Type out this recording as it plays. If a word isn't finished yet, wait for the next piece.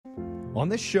On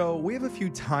this show, we have a few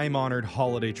time-honored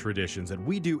holiday traditions that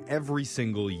we do every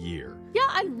single year. Yeah,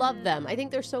 I love them. I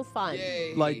think they're so fun.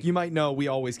 Yay. Like, you might know, we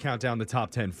always count down the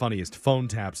top 10 funniest phone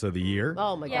taps of the year.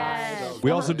 Oh my Yes. gosh.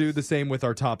 We also do the same with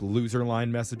our top loser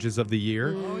line messages of the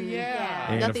year. Oh, yeah.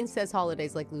 And Nothing says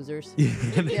holidays like losers.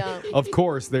 And Yeah. of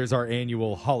course, there's our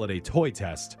annual holiday toy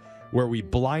test, where we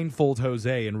blindfold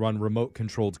Jose and run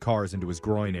remote-controlled cars into his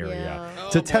groin area Yeah.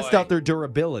 to Oh, test boy. out their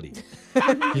durability.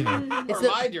 You know? Or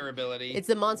my durability. It's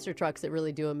the monster trucks that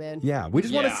really do them in. Yeah, we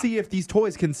just want to Yeah. see if these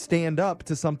toys can stand up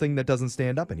to something that doesn't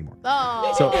stand up anymore.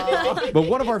 Oh. So, but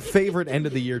one of our favorite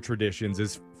end-of-the-year traditions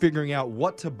is figuring out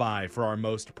what to buy for our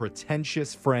most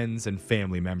pretentious friends and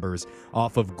family members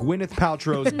off of Gwyneth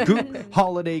Paltrow's Goop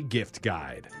Holiday Gift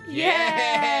Guide.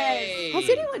 Yay! Has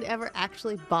anyone ever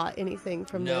actually bought anything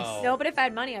from No. No, but if I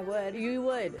had money, I would. this? You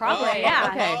would. Probably, Oh, yeah.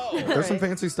 Okay. oh. There's some All right.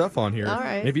 fancy stuff on here. All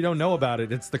right. And if you don't know about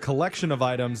it, it's the collection of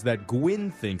items that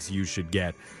Gwyn thinks you should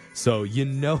get. So you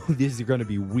know these are going to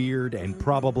be weird and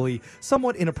probably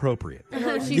somewhat inappropriate.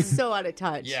 Oh, she's so out of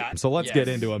touch. Yeah. So let's yes. get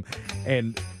into them.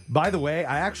 And by the way,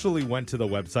 I actually went to the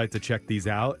website to check these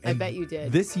out. I And bet you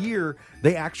did. This year,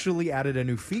 they actually added a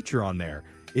new feature on there.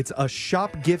 It's a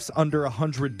shop gifts under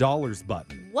 $100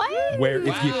 button, What? where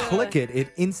if you Wow. click it,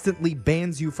 it instantly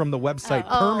bans you from the website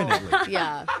permanently. Oh,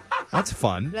 yeah. That's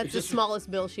fun. That's the smallest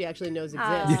bill she actually knows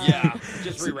Oh. exists. Yeah.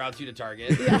 Just reroutes you to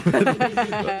Target.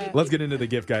 Let's get into the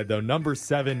gift guide, though. Number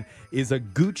 7 is a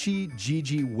Gucci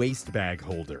Gigi waist bag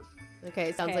holder.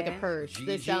 Okay, sounds like a Okay. purse.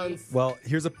 This Gigi. sounds. Well,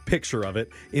 here's a picture of it.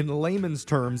 In layman's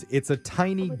terms, it's a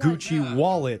tiny my God, Gucci yeah.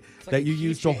 wallet like that a you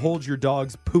use to keychain. hold your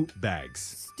dog's poop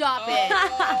bags. Stop it.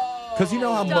 Because you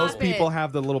know how Stop most it. people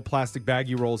have the little plastic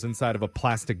baggie rolls inside of a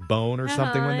plastic bone or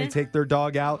something when they take their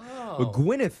dog out? But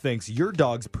Gwyneth thinks your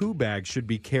dog's poo bag should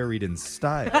be carried in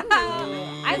style.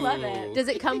 I love it. Does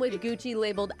it come with Gucci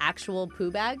labeled actual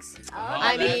poo bags?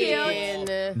 I that'd be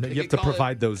mean, No, you could have to call it-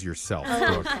 provide those yourself,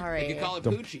 Brooke. You sorry. can call it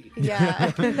Poochie.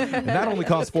 Yeah. And that only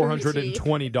costs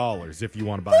 $420 if you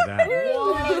want to buy that.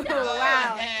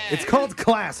 Wow. It's called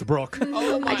class, Brooke.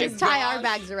 Oh my I just tie our gosh.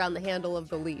 bags around the handle of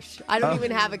the leash. I don't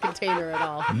even have a container at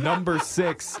all. Number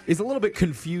 6 is a little bit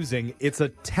confusing. It's a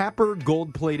Tapper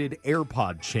gold-plated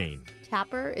AirPod chain.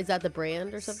 Tapper? Is that the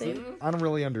brand or something? I don't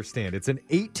really understand. It's an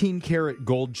 18-karat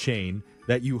gold chain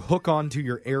that you hook onto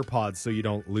your AirPods so you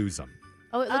don't lose them.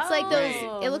 Oh, it looks like Oh.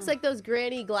 those. It looks like those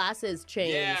granny glasses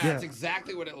chains. Yeah, Yeah. that's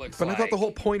exactly what it looks But like. I thought the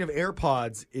whole point of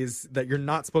AirPods is that you're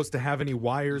not supposed to have any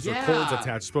wires or Yeah. cords attached.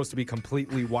 You're supposed to be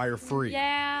completely wire-free.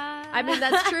 Yeah. I mean,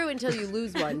 that's true until you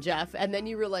lose one, Jeff, and then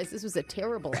you realize this was a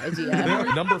terrible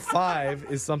idea. Number 5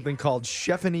 is something called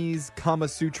Cheffany's Kama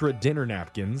Sutra dinner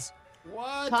napkins.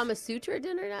 What? Kama Sutra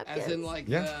dinner napkins. As in, like,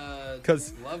 Yeah.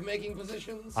 'Cause love-making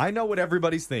positions? I know what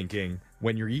everybody's thinking.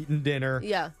 When you're eating dinner,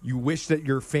 Yeah. you wish that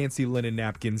your fancy linen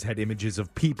napkins had images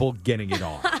of people getting it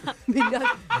on.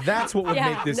 That's what would Yeah.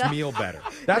 make this meal better.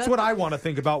 That's what I want to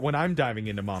think about when I'm diving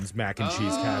into Mom's mac and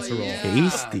cheese casserole. yeah.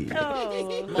 Tasty.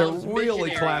 Oh. They're Mom's really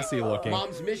missionary. classy looking.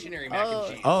 Mom's missionary mac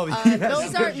and cheese. Oh, Those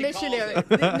yes. aren't She calls missionary.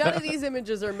 it. None of these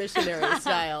images are missionary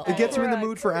style. It gets you in the Correct.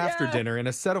 mood for after dinner, and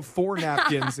a set of 4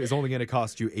 napkins is only going to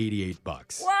cost you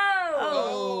 $88. Whoa.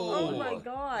 Oh. Oh my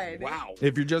God. Wow.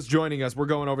 If you're just joining us, we're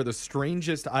going over the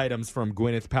strangest items from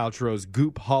Gwyneth Paltrow's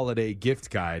Goop Holiday Gift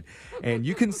Guide. And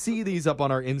you can see these up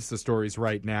on our Insta stories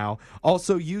right now.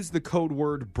 Also, use the code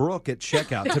word Brooke at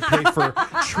checkout to pay for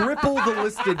triple the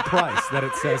listed price that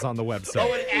it says on the website.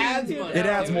 Oh, it adds money. It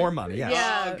adds to more money, yes.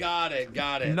 Yeah. Oh,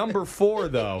 got it. Number 4,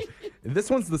 though. This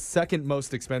one's the second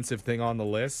most expensive thing on the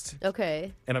list.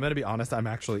 Okay. And I'm going to be honest, I'm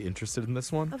actually interested in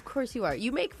this one. Of course you are.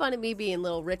 You make fun of me being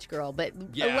little rich girl, but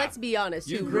Yeah. let's be honest,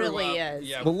 You you grew really up- is.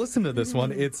 Yeah. Well, listen to this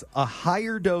one. It's a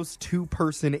higher dose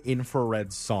 2-person infrared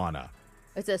sauna.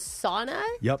 It's a sauna?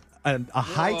 Yep. And a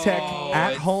high-tech Whoa,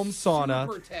 at-home it's sauna.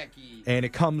 Super techy. And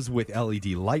it comes with LED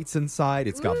lights inside.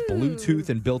 It's got Bluetooth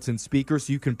and built-in speakers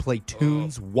so you can play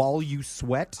tunes while you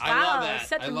sweat. I Wow, love that.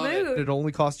 set I the love mood. It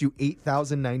only costs you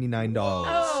 $8,099.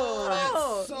 Oh.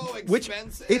 That's so Which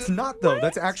expensive. it's not, though.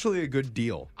 That's actually a good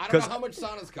deal. I don't know 'Cause how much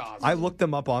saunas cost. I looked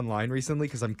them up online recently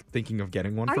because I'm thinking of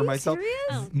getting one Are for you myself.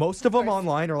 serious? Most of them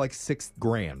online are like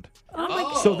 $6,000. Oh my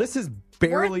God. So this is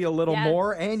barely a little yeah.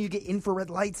 more, and you get infrared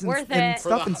lights and, Worth and it. For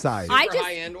stuff the inside. super I just-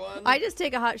 high-end one. I just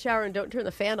take a hot shower and don't turn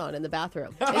the fan on in the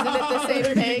bathroom. Isn't it the same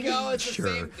There you thing? go. It's Sure.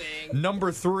 the same thing.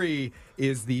 Number 3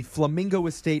 is the Flamingo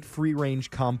Estate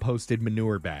free-range composted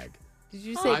manure bag. Did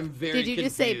you say? I'm very Did you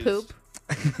just say confused. poop?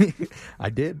 I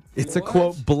did. It's a What?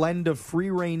 quote blend of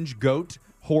free-range goat,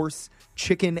 horse,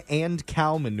 chicken, and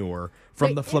cow manure from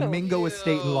Wait, the Flamingo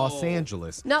Estate in Los Ew.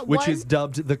 Angeles, Not which one- is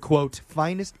dubbed the quote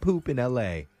finest poop in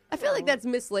LA. I feel like that's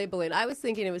mislabeling. I was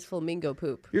thinking it was flamingo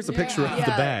poop. Here's a picture of the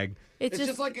Yeah. bag. It's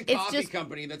just like a coffee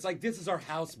company that's like, this is our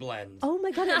house blend. Oh my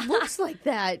god, it looks like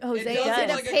that, Jose. It Is does it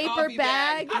a look like a paper coffee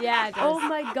bag? bag. Yeah, it does. Oh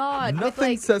my god. With Nothing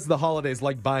like, says the holidays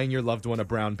like buying your loved one a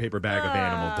brown paper bag of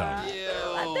animal dung.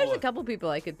 Ew. there's a couple people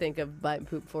I could think of buying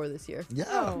poop for this year.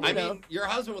 Yeah. I mean, your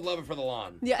husband would love it for the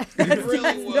lawn. Yeah. He really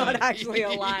That's would. not actually a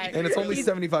lie. And it's only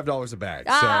 $75 a bag.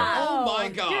 Oh my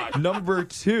God. So number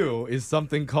 2 is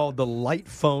something called the Light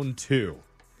Phone 2.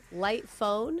 Light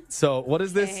phone. So what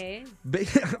is this? Okay.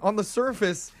 On the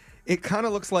surface, it kind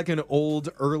of looks like an old,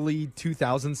 early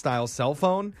 2000 style cell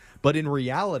phone, but in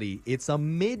reality, it's a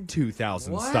mid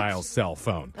 2000 What? style cell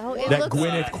phone Oh, it that looks-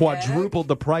 Gwyneth quadrupled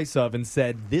the price of and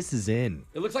said, "This is in."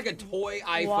 It looks like a toy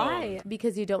iPhone. Why?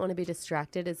 Because you don't want to be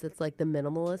distracted, is it's like the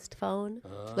minimalist phone.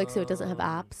 Like, so it doesn't have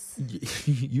apps.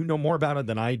 You know more about it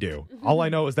than I do. All I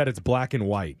know is that it's black and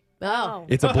white. Oh.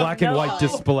 It's a black and white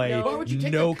display, Why would you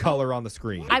take no the color on the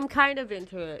screen. I'm kind of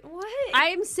into it. What?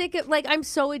 I'm sick of, like, I'm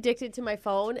so addicted to my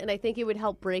phone, and I think it would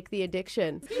help break the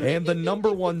addiction. And the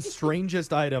number one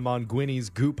strangest item on Gwynny's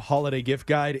Goop holiday gift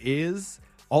guide is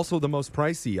also the most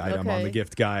pricey item on Okay. the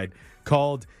gift guide,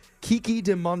 called Kiki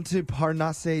de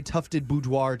Montparnasse Tufted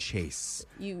Boudoir Chase.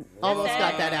 You almost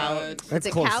got that out. That's It's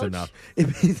a close couch. enough.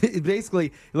 It basically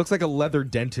it looks like a leather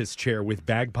dentist chair with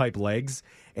bagpipe legs,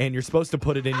 and you're supposed to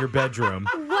put it in your bedroom.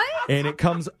 What? And it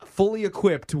comes fully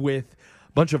equipped with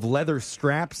a bunch of leather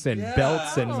straps and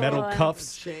belts and metal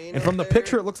cuffs. Chain And from the up there.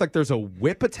 picture, it looks like there's a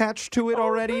whip attached to it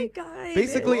already. God.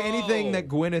 Basically, Whoa. anything that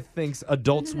Gwyneth thinks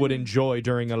adults would enjoy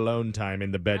during alone time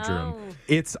in the bedroom,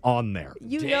 it's on there.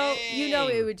 You know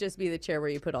it would just be the chair where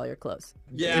you put all your clothes.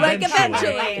 Yeah. Like,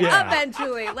 Eventually. eventually. Yeah.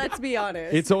 Eventually. Let's be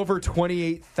honest. It's over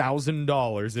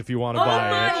 $28,000 if you want to Oh buy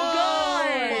my it.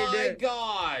 Oh my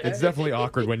God. It's definitely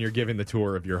awkward when you're giving the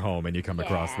tour of your home and you come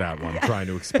across that one trying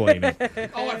to explain it.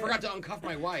 Oh, I forgot to uncuff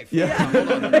my wife. Yeah.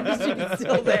 Hold on.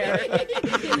 still there.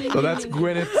 So that's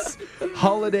Gwyneth's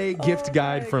holiday gift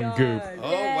guide from Goop.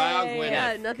 Oh, wow, Gwyneth.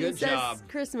 Yeah, nothing Good says job.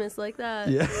 Christmas like that.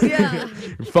 Yeah. Yeah.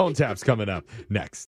 Phone taps coming up next.